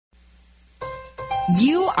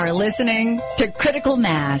You are listening to Critical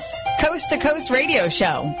Mass, Coast to Coast Radio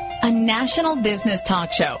Show, a national business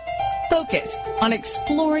talk show focused on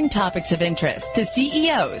exploring topics of interest to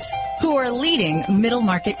CEOs who are leading middle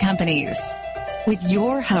market companies. With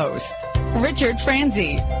your host, Richard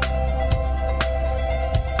Franzi.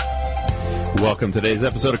 Welcome to today's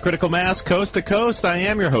episode of Critical Mass, Coast to Coast. I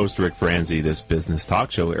am your host, Rick Franzi. This business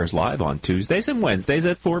talk show airs live on Tuesdays and Wednesdays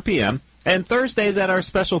at 4 p.m. and Thursdays at our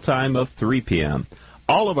special time of 3 p.m.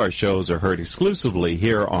 All of our shows are heard exclusively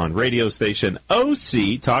here on radio station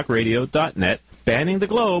OCTalkRadio.net, spanning the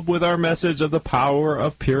globe with our message of the power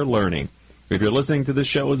of pure learning. If you're listening to this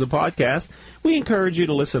show as a podcast, we encourage you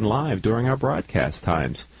to listen live during our broadcast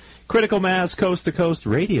times. Critical Mass Coast to Coast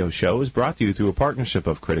Radio Show is brought to you through a partnership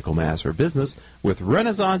of Critical Mass for Business with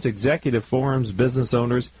Renaissance Executive Forums business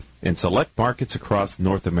owners in select markets across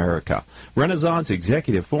North America. Renaissance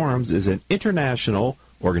Executive Forums is an international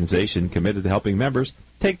organization committed to helping members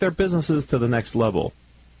take their businesses to the next level.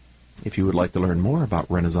 If you would like to learn more about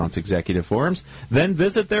Renaissance Executive Forums, then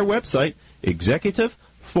visit their website,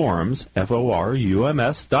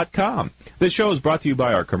 executiveforums.com. This show is brought to you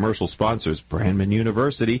by our commercial sponsors, Brandman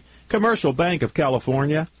University, Commercial Bank of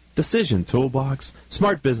California, Decision Toolbox,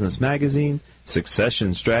 Smart Business Magazine,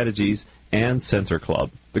 Succession Strategies, and Center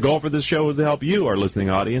Club. The goal for this show is to help you, our listening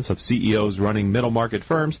audience of CEOs running middle market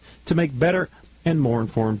firms, to make better and more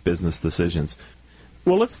informed business decisions.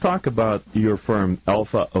 Well, let's talk about your firm,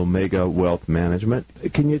 Alpha Omega Wealth Management.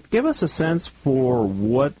 Can you give us a sense for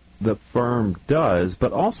what the firm does,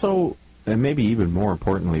 but also, and maybe even more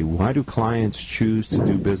importantly, why do clients choose to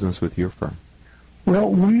do business with your firm? Well,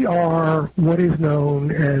 we are what is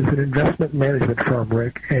known as an investment management firm,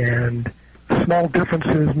 Rick, and small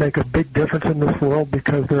differences make a big difference in this world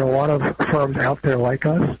because there are a lot of firms out there like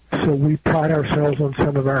us. So we pride ourselves on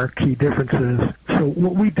some of our key differences. So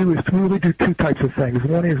what we do is we really do two types of things.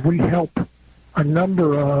 One is we help a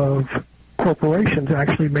number of corporations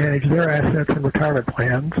actually manage their assets and retirement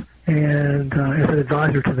plans and as an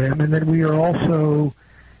advisor to them. And then we are also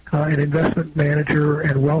an investment manager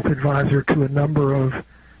and wealth advisor to a number of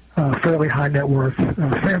fairly high net worth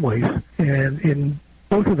families. And in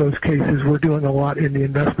both of those cases, we're doing a lot in the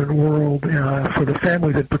investment world. For the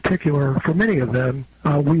families in particular, for many of them,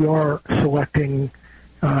 we are selecting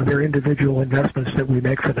their individual investments that we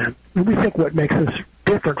make for them. And we think what makes us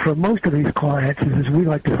different from most of these clients is we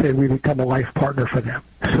like to say we become a life partner for them.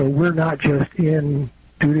 So we're not just in,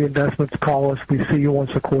 do the investments, call us, we see you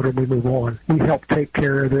once a quarter, we move on. We help take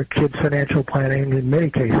care of their kids' financial planning in many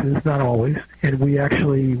cases, not always, and we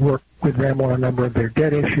actually work with them on a number of their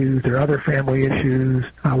debt issues, their other family issues.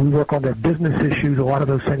 We work on their business issues. A lot of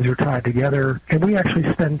those things are tied together. And we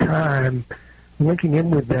actually spend time linking in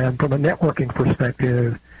with them from a networking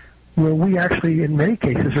perspective where we actually, in many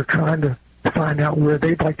cases, are trying to find out where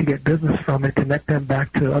they'd like to get business from and connect them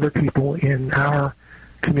back to other people in our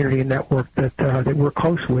community and network that we're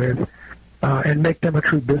close with and make them a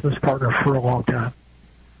true business partner for a long time.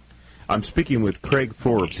 I'm speaking with Craig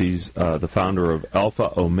Forbes. He's the founder of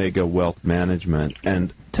Alpha Omega Wealth Management.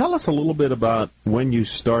 And tell us a little bit about when you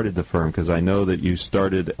started the firm, because I know that you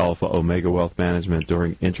started Alpha Omega Wealth Management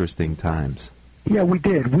during interesting times. Yeah, we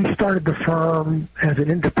did. We started the firm as an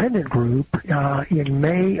independent group in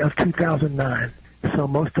May of 2009. So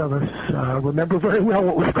most of us remember very well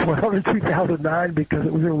what was going on in 2009 because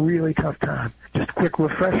it was a really tough time. Just a quick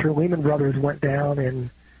refresher, Lehman Brothers went down in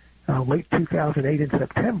late 2008 in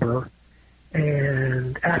September.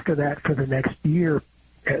 And after that, for the next year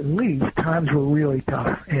at least, times were really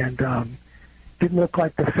tough. And didn't look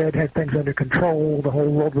like the Fed had things under control. The whole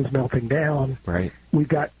world was melting down. Right. We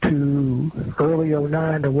got to early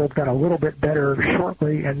 2009. The world got a little bit better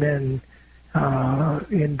shortly. And then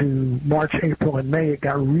into March, April, and May, it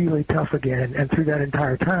got really tough again. And through that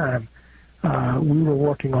entire time, we were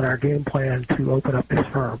working on our game plan to open up this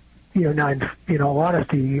firm. You know, now, in all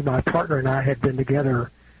honesty, my partner and I had been together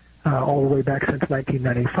all the way back since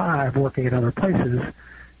 1995, working at other places.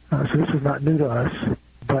 So this was not new to us.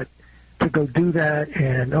 But to go do that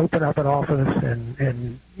and open up an office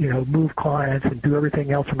and move clients and do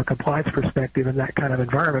everything else from a compliance perspective in that kind of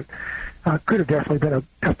environment could have definitely been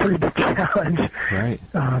a pretty big challenge. Right.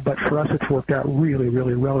 But for us, it's worked out really,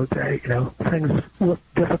 really well. Things look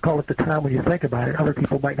difficult at the time when you think about it. Other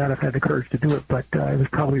people might not have had the courage to do it, but it was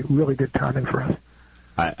probably really good timing for us.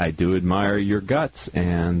 I do admire your guts,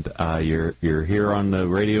 and you're here on the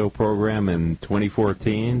radio program in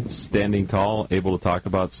 2014, standing tall, able to talk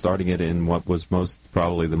about starting it in what was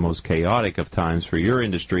probably the most chaotic of times for your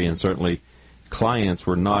industry, and certainly clients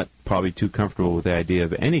were not probably too comfortable with the idea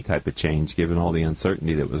of any type of change given all the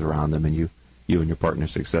uncertainty that was around them, and you you and your partner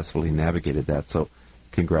successfully navigated that. So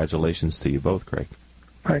congratulations to you both, Craig.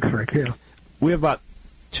 Thanks, Rick. Yeah. We have about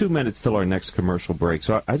 2 minutes till our next commercial break.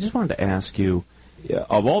 So I just wanted to ask you,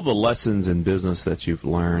 of all the lessons in business that you've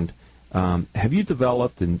learned, have you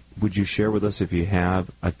developed, and would you share with us if you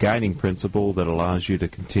have, a guiding principle that allows you to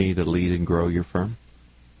continue to lead and grow your firm?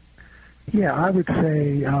 Yeah, I would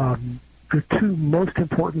say the two most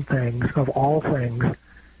important things of all things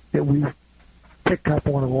that we've picked up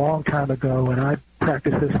on a long time ago, and I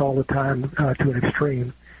practice this all the time to an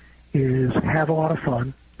extreme, is have a lot of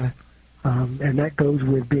fun. And that goes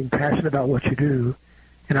with being passionate about what you do.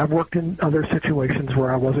 And I've worked in other situations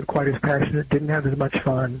where I wasn't quite as passionate, didn't have as much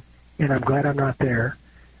fun, and I'm glad I'm not there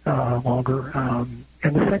longer.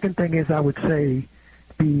 And the second thing is, I would say,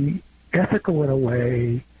 be ethical in a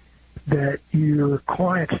way that your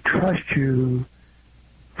clients trust you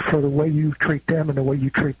for the way you treat them and the way you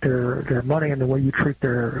treat their money and the way you treat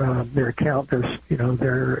their account,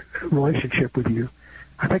 their relationship with you.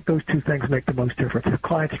 I think those two things make the most difference. If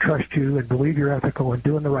clients trust you and believe you're ethical and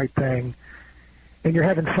doing the right thing, and you're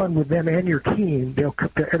having fun with them and your team,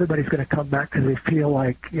 everybody's going to come back because they feel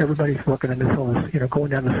like everybody's working in this,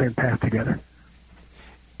 going down the same path together.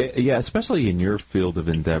 Yeah, especially in your field of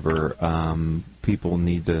endeavor, people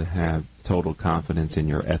need to have total confidence in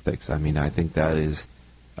your ethics. I mean, I think that is,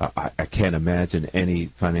 I can't imagine any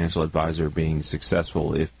financial advisor being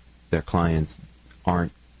successful if their clients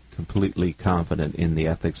aren't completely confident in the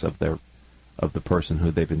ethics of the person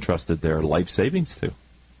who they've entrusted their life savings to.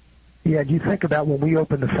 Yeah, you think about when we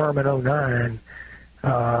opened the firm in 2009,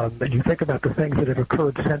 and you think about the things that have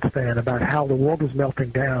occurred since then, about how the world was melting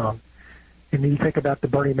down, and then you think about the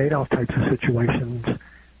Bernie Madoff types of situations,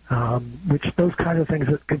 which those kind of things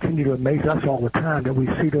that continue to amaze us all the time, that we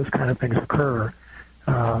see those kind of things occur.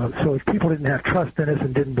 So if people didn't have trust in us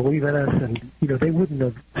and didn't believe in us, and they wouldn't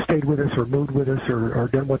have stayed with us or moved with us or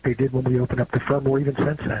done what they did when we opened up the firm, or even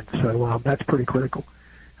since then. So that's pretty critical.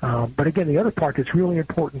 But again, the other part that's really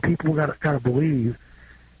important, people got to believe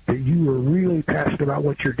that you are really passionate about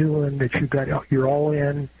what you're doing, that you're all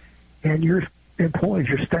in, and your employees,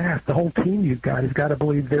 your staff, the whole team you've got has got to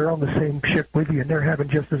believe they're on the same ship with you and they're having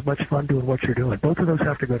just as much fun doing what you're doing. Both of those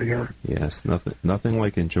have to go together. Yes, nothing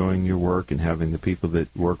like enjoying your work and having the people that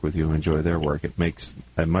work with you enjoy their work. It makes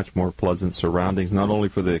a much more pleasant surroundings, not only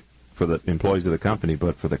for the employees of the company,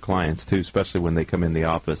 but for the clients too, especially when they come in the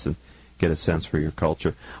office and get a sense for your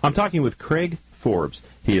culture. I'm talking with Craig Forbes.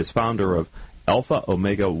 He is founder of Alpha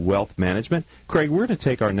Omega Wealth Management. Craig, we're going to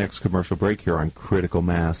take our next commercial break here on Critical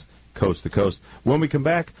Mass Coast to Coast. When we come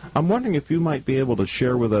back, I'm wondering if you might be able to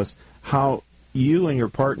share with us how you and your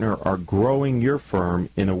partner are growing your firm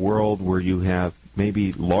in a world where you have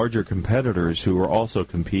maybe larger competitors who are also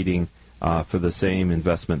competing for the same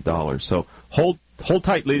investment dollars. So hold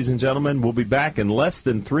tight, ladies and gentlemen. We'll be back in less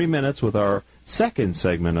than 3 minutes with our second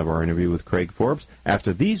segment of our interview with Craig Forbes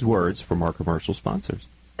after these words from our commercial sponsors.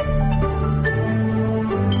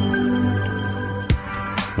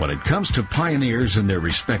 When it comes to pioneers in their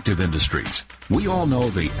respective industries, we all know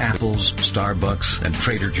the Apples, Starbucks, and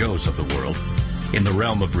Trader Joe's of the world. In the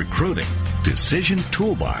realm of recruiting, Decision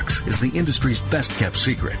Toolbox is the industry's best-kept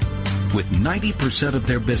secret, with 90% of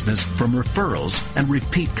their business from referrals and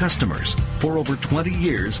repeat customers. For over 20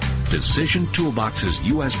 years, Decision Toolbox's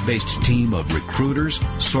U.S.-based team of recruiters,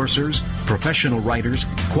 sourcers, professional writers,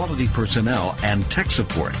 quality personnel, and tech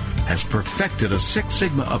support has perfected a Six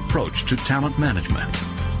Sigma approach to talent management.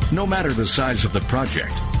 No matter the size of the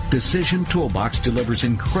project, Decision Toolbox delivers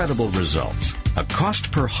incredible results. A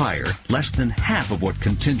cost per hire less than half of what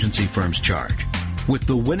contingency firms charge, with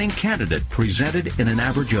the winning candidate presented in an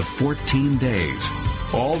average of 14 days,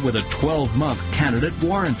 all with a 12-month candidate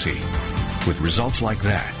warranty. With results like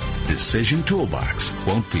that, Decision Toolbox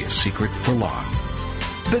won't be a secret for long.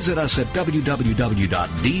 Visit us at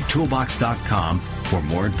www.dtoolbox.com for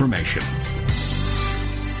more information.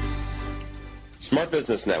 Smart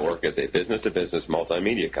Business Network is a business-to-business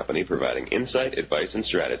multimedia company providing insight, advice, and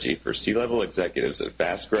strategy for C-level executives of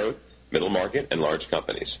fast-growth, middle-market, and large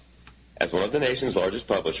companies. As one of the nation's largest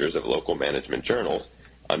publishers of local management journals,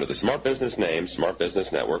 under the Smart Business name, Smart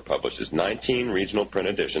Business Network publishes 19 regional print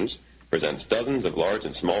editions, presents dozens of large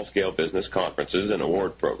and small-scale business conferences and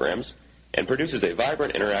award programs, and produces a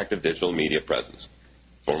vibrant interactive digital media presence.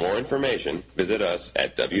 For more information, visit us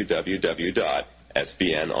at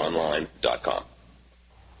www.sbnonline.com.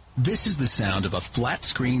 This is the sound of a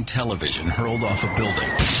flat-screen television hurled off a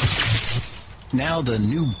building. Now the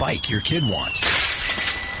new bike your kid wants.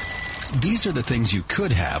 These are the things you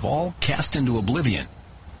could have, all cast into oblivion.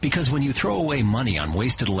 Because when you throw away money on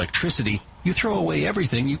wasted electricity, you throw away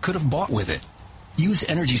everything you could have bought with it. Use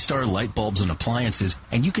Energy Star light bulbs and appliances,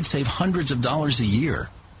 and you could save hundreds of dollars a year.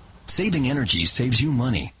 Saving energy saves you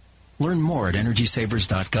money. Learn more at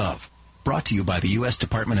EnergySavers.gov. Brought to you by the U.S.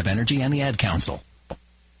 Department of Energy and the Ad Council.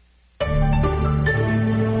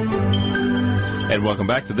 And welcome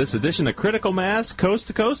back to this edition of Critical Mass Coast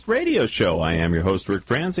to Coast Radio Show. I am your host, Rick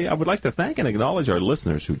Franzi. I would like to thank and acknowledge our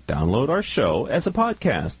listeners who download our show as a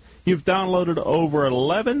podcast. You've downloaded over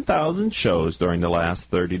 11,000 shows during the last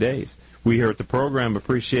 30 days. We here at the program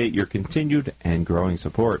appreciate your continued and growing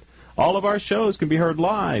support. All of our shows can be heard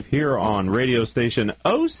live here on radio station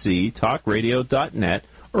OCTalkRadio.net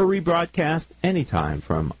or rebroadcast anytime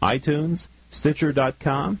from iTunes,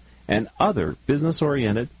 Stitcher.com, and other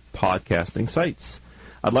business-oriented podcasting sites.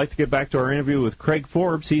 I'd like to get back to our interview with Craig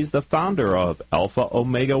Forbes. He's the founder of Alpha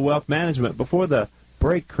Omega Wealth Management. Before the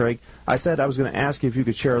break, Craig, I said I was going to ask you if you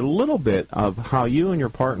could share a little bit of how you and your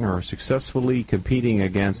partner are successfully competing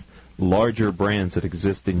against larger brands that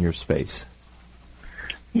exist in your space.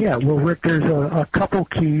 Yeah, well, Rick, there's a couple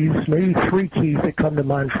keys, maybe three keys that come to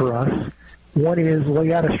mind for us. One is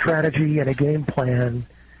lay out a strategy and a game plan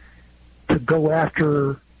to go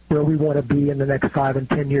after where we want to be in the next 5 and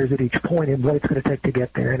 10 years at each point and what it's going to take to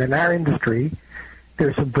get there. And in our industry,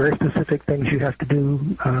 there's some very specific things you have to do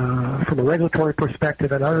from a regulatory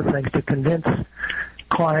perspective and other things to convince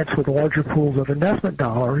clients with larger pools of investment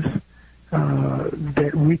dollars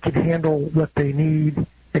that we can handle what they need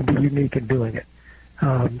and be unique in doing it.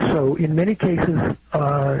 So in many cases,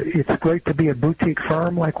 it's great to be a boutique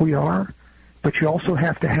firm like we are, but you also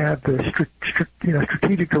have to have the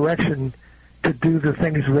strategic direction to do the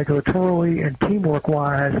things regulatorily and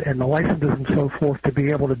teamwork-wise and the licenses and so forth to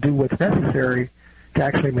be able to do what's necessary to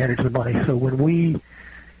actually manage the money. So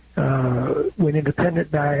when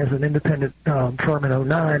Independent Guy as an independent firm in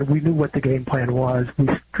 2009, we knew what the game plan was. We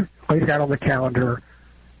laid it out on the calendar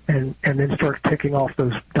and then started ticking off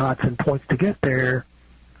those dots and points to get there.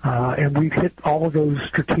 And we've hit all of those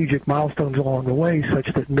strategic milestones along the way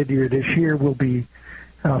such that mid-year this year we'll be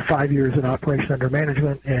 5 years in operation under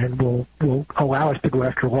management and will allow us to go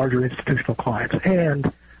after larger institutional clients.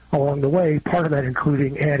 And along the way, part of that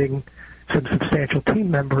including adding some substantial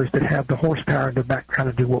team members that have the horsepower and the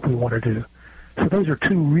background to do what we want to do. So those are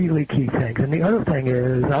two really key things. And the other thing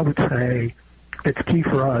is, I would say, that's key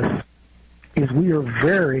for us, is we are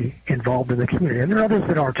very involved in the community. And there are others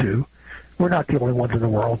that are too. We're not the only ones in the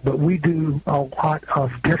world, but we do a lot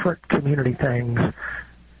of different community things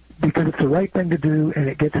because it's the right thing to do, and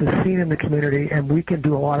it gets us seen in the community, and we can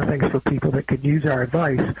do a lot of things for people that could use our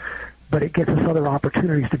advice, but it gets us other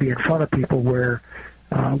opportunities to be in front of people where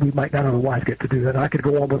we might not otherwise get to do that. I could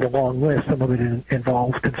go on with a long list. Some of it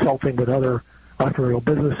involves consulting with other entrepreneurial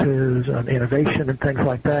businesses, innovation and things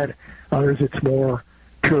like that. Others, it's more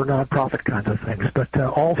pure nonprofit kinds of things. But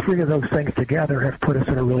all three of those things together have put us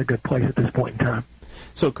in a really good place at this point in time.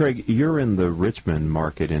 So, Craig, you're in the Richmond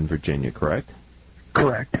market in Virginia, correct?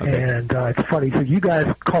 Correct. Okay. And it's funny. So you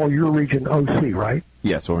guys call your region OC, right?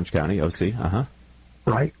 Yes, Orange County, OC. Uh-huh.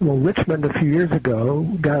 Right. Well, Richmond a few years ago,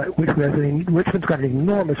 Richmond's got an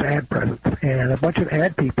enormous ad presence, and a bunch of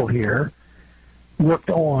ad people here worked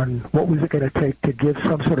on what was it going to take to give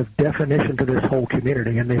some sort of definition to this whole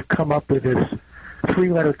community, and they've come up with this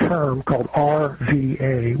three-letter term called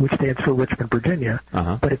RVA, which stands for Richmond, Virginia,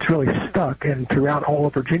 but it's really stuck, and throughout all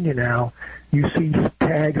of Virginia now, you see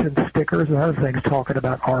tags and stickers and other things talking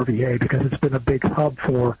about RVA because it's been a big hub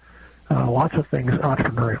for lots of things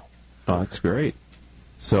entrepreneurial. Oh, that's great.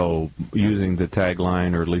 So using the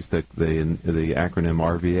tagline, or at least the acronym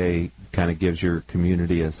RVA, kind of gives your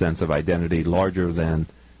community a sense of identity larger than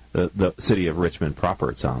the city of Richmond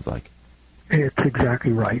proper, it sounds like. It's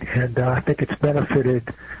exactly right. And I think it's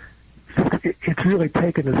benefited. It's really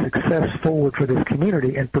taken the success forward for this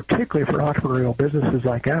community, and particularly for entrepreneurial businesses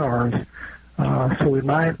like ours. So in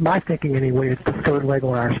my thinking anyway, it's the third leg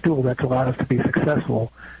on our stool that's allowed us to be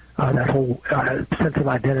successful, that whole sense of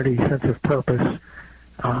identity, sense of purpose.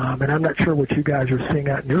 And I'm not sure what you guys are seeing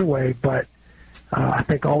out in your way, but I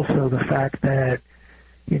think also the fact that,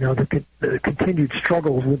 you know, the continued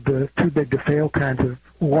struggles with the too big to fail kinds of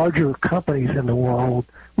larger companies in the world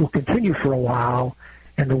will continue for a while,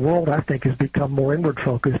 and the world, I think, has become more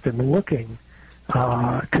inward-focused and looking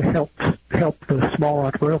to help the small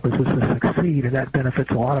entrepreneurial businesses succeed, and that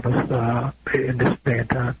benefits a lot of us in this day and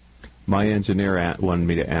time. My engineer wanted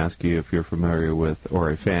me to ask you if you're familiar with or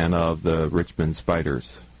a fan of the Richmond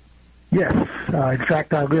Spiders. Yes. In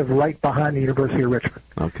fact, I live right behind the University of Richmond.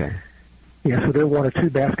 Okay. Yeah, so they're one of two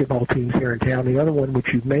basketball teams here in town. The other one,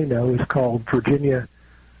 which you may know, is called Virginia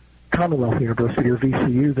Commonwealth University, or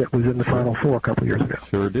VCU, that was in the Final Four a couple years ago.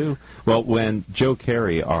 Sure do. Well, when Joe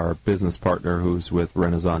Carey, our business partner who's with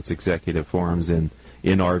Renaissance Executive Forums in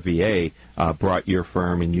RVA, brought your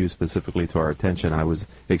firm and you specifically to our attention, I was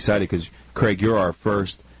excited because, Craig, you're our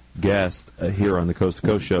first guest here on the Coast to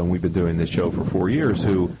Coast Show, and we've been doing this show for 4 years,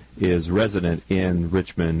 who is resident in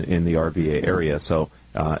Richmond in the RVA area. So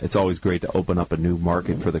it's always great to open up a new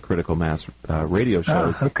market for the Critical Mass radio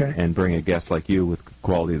shows and bring a guest like you with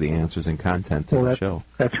quality of the answers and content to the show.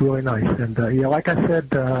 That's really nice. And, like I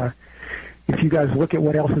said, if you guys look at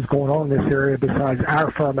what else is going on in this area besides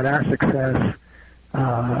our firm and our success,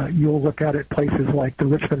 you'll look at it places like the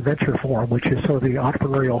Richmond Venture Forum, which is sort of the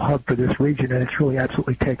entrepreneurial hub for this region, and it's really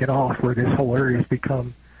absolutely taken off, where this whole area has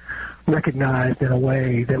become recognized in a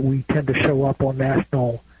way that we tend to show up on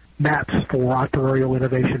national maps for entrepreneurial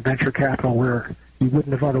innovation venture capital where you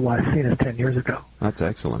wouldn't have otherwise seen us 10 years ago. That's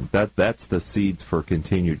excellent. That's the seeds for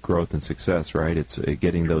continued growth and success, right? It's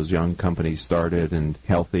getting those young companies started and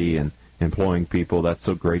healthy and employing people. That's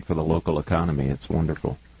so great for the local economy. It's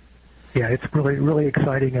wonderful. Yeah, it's really, really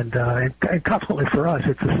exciting, and consequently for us,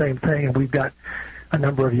 it's the same thing. And we've got a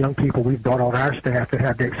number of young people we've brought on our staff that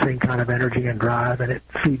have that same kind of energy and drive, and it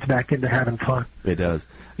feeds back into having fun. It does.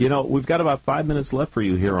 We've got about 5 minutes left for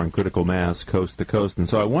you here on Critical Mass Coast to Coast, and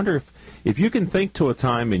so I wonder if you can think to a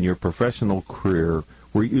time in your professional career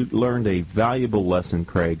where you learned a valuable lesson,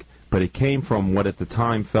 Craig, but it came from what at the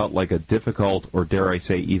time felt like a difficult, or dare I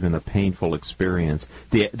say even a painful experience.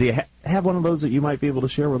 Do you have one of those that you might be able to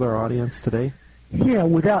share with our audience today? Yeah,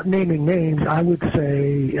 without naming names, I would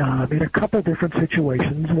say in a couple different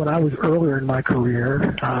situations. When I was earlier in my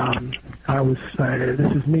career, I was,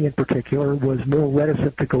 this is me in particular, was more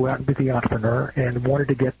reticent to go out and be the entrepreneur and wanted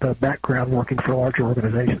to get the background working for larger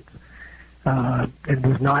organizations, and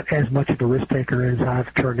was not as much of a risk taker as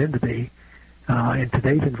I've turned into be in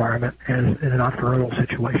today's environment as in an entrepreneurial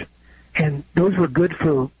situation. And those were good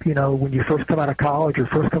for, when you first come out of college or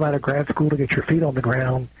first come out of grad school to get your feet on the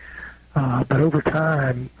ground. But over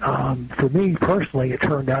time, for me personally, it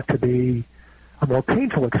turned out to be a more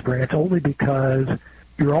painful experience, only because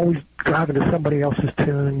you're always driving to somebody else's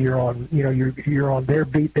tune. You're on, you're on their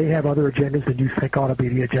beat. They have other agendas than you think ought to be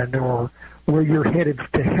the agenda, or where you're headed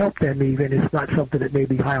to help them. Even it's not something that may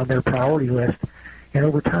be high on their priority list. And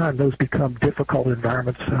over time, those become difficult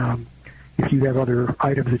environments if you have other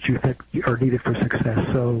items that you think are needed for success.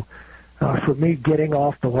 So. For me, getting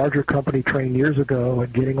off the larger company train years ago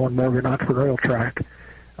and getting on more of an entrepreneurial track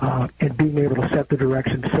and being able to set the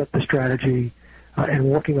direction, set the strategy, and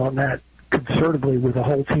working on that concertedly with a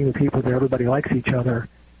whole team of people that everybody likes each other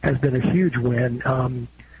has been a huge win. And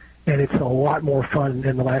it's a lot more fun.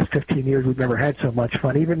 In the last 15 years, we've never had so much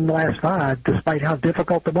fun. Even in the last 5, despite how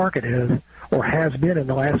difficult the market is, or has been in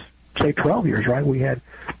the last, say, 12 years, right? We had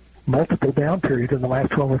multiple down periods in the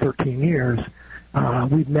last 12 or 13 years.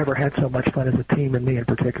 We've never had so much fun as a team, and me in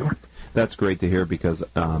particular. That's great to hear, because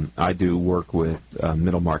I do work with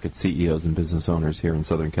middle market CEOs and business owners here in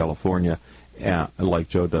Southern California, like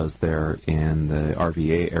Joe does there in the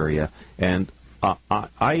RVA area. And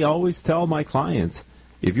I always tell my clients,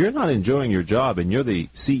 if you're not enjoying your job and you're the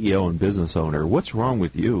CEO and business owner, what's wrong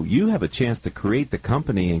with you? You have a chance to create the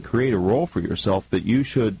company and create a role for yourself that you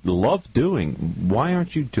should love doing. Why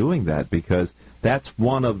aren't you doing that? Because that's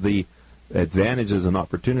one of the advantages and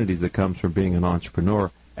opportunities that comes from being an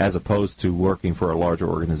entrepreneur, as opposed to working for a larger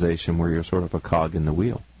organization where you're sort of a cog in the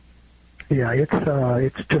wheel. Yeah,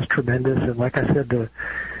 it's just tremendous, and like I said, the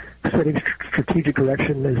setting strategic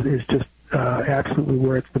direction is just absolutely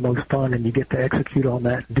where it's the most fun, and you get to execute on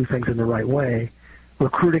that and do things in the right way.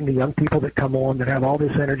 Recruiting the young people that come on that have all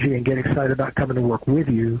this energy and get excited about coming to work with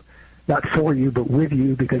you, not for you, but with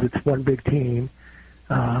you, because it's one big team.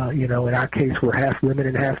 In our case, we're half women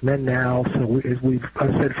and half men now, so as we've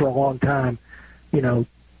said for a long time,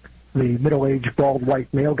 the middle-aged, bald,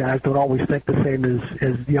 white male guys don't always think the same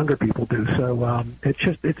as younger people do. So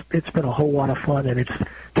it's been a whole lot of fun, and it's,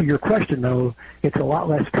 to your question, though, it's a lot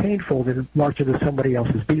less painful than marching to somebody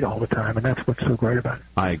else's beat all the time, and that's what's so great about it.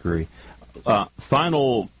 I agree.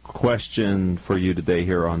 Final question for you today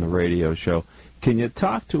here on the radio show. Can you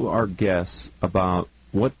talk to our guests about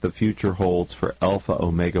what the future holds for Alpha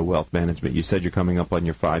Omega Wealth Management? You said you're coming up on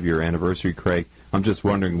your 5-year anniversary, Craig. I'm just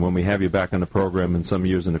wondering, when we have you back on the program in some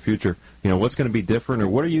years in the future, what's going to be different, or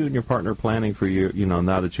what are you and your partner planning for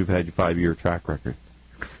now that you've had your 5-year track record?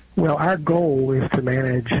 Well, our goal is to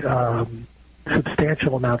manage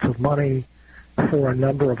substantial amounts of money for a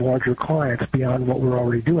number of larger clients beyond what we're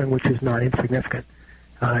already doing, which is not insignificant.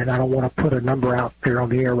 And I don't want to put a number out there on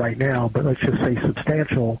the air right now, but let's just say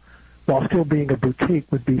substantial, while still being a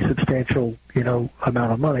boutique, would be substantial,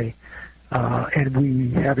 amount of money. And we,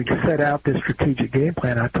 having set out this strategic game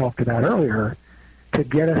plan I talked about earlier, to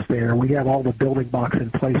get us there, we have all the building blocks in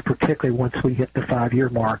place, particularly once we hit the 5-year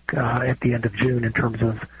mark at the end of June in terms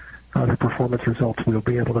of the performance results we'll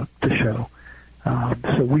be able to show.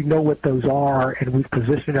 So we know what those are, and we've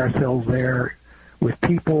positioned ourselves there with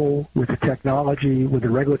people, with the technology, with the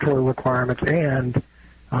regulatory requirements, and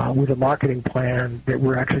with a marketing plan that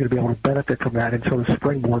we're actually going to be able to benefit from that and sort of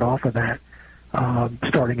springboard off of that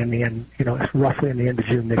starting in the end, it's roughly in the end of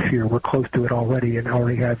June this year. We're close to it already and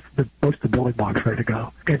already have most of the building blocks ready to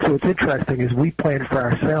go. And so what's interesting is we plan for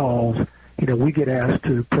ourselves, we get asked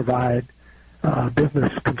to provide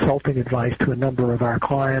business consulting advice to a number of our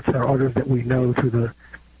clients or others that we know through the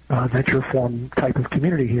venture forum type of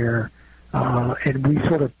community here. And we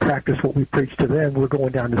sort of practice what we preach to them. We're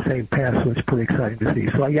going down the same path, so it's pretty exciting to see.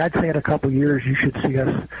 So I'd say in a couple of years you should see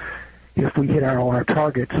us, if we hit all our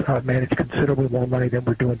targets, manage considerably more money than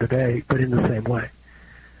we're doing today, but in the same way.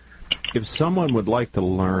 If someone would like to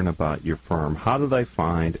learn about your firm, how do they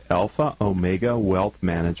find Alpha Omega Wealth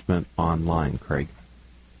Management online, Craig?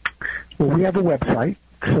 Well, we have a website.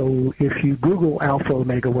 So if you Google Alpha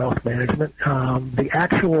Omega Wealth Management, the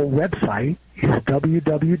actual website is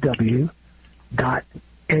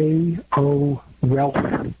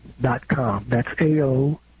www.aowealth.com. That's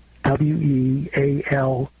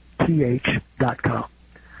AOWEALTH.com.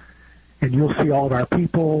 And you'll see all of our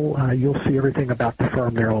people. You'll see everything about the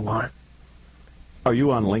firm there online. Are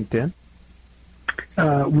you on LinkedIn?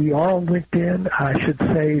 We are on LinkedIn. I should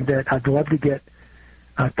say that I'd love to get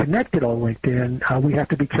connected on LinkedIn. We have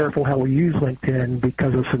to be careful how we use LinkedIn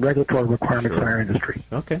because of some regulatory requirements in our industry.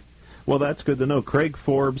 Okay. Well, that's good to know. Craig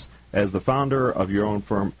Forbes, as the founder of your own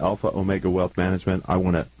firm, Alpha Omega Wealth Management, I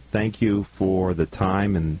want to thank you for the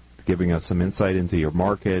time and giving us some insight into your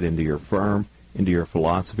market, into your firm, into your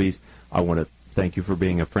philosophies. I want to thank you for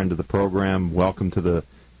being a friend of the program. Welcome to the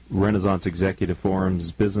Renaissance Executive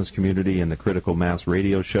Forum's business community and the Critical Mass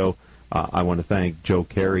radio show. I want to thank Joe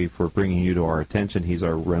Carey for bringing you to our attention. He's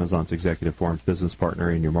our Renaissance Executive Forum's business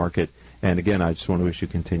partner in your market. And again, I just want to wish you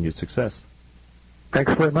continued success.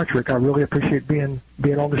 Thanks very much, Rick. I really appreciate being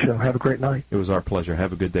on the show. Have a great night. It was our pleasure.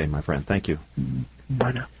 Have a good day, my friend. Thank you.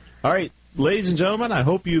 Bye now. All right, ladies and gentlemen, I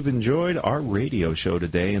hope you've enjoyed our radio show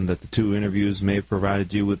today and that the two interviews may have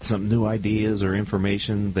provided you with some new ideas or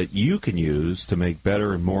information that you can use to make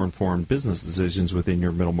better and more informed business decisions within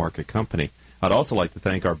your middle market company. I'd also like to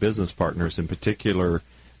thank our business partners, in particular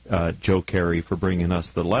Joe Carey for bringing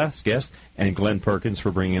us the last guest and Glenn Perkins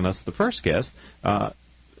for bringing us the first guest.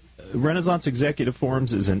 Renaissance Executive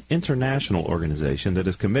Forums is an international organization that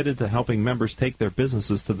is committed to helping members take their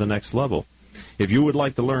businesses to the next level. If you would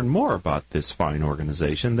like to learn more about this fine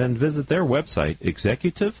organization, then visit their website,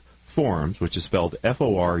 Executive Forums, which is spelled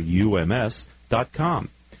FORUMS.com.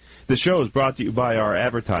 The show is brought to you by our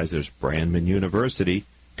advertisers, Brandman University,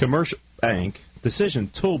 Commercial Bank, Decision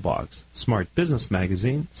Toolbox, Smart Business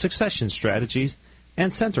Magazine, Succession Strategies,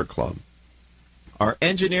 and Center Club. Our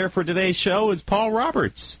engineer for today's show is Paul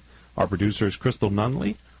Roberts. Our producer is Crystal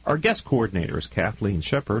Nunley. Our guest coordinator is Kathleen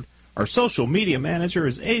Shepard. Our social media manager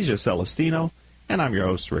is Asia Celestino. And I'm your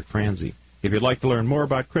host, Rick Franzi. If you'd like to learn more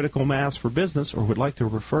about Critical Mass for Business or would like to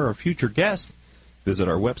refer a future guest, visit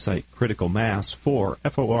our website,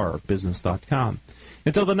 criticalmass4business.com.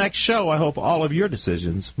 Until the next show, I hope all of your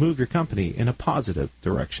decisions move your company in a positive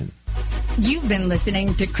direction. You've been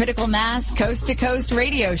listening to Critical Mass Coast to Coast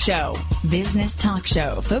Radio Show, business talk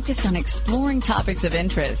show focused on exploring topics of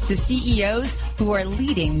interest to CEOs who are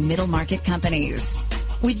leading middle market companies.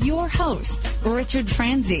 With your host, Richard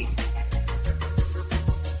Franzi.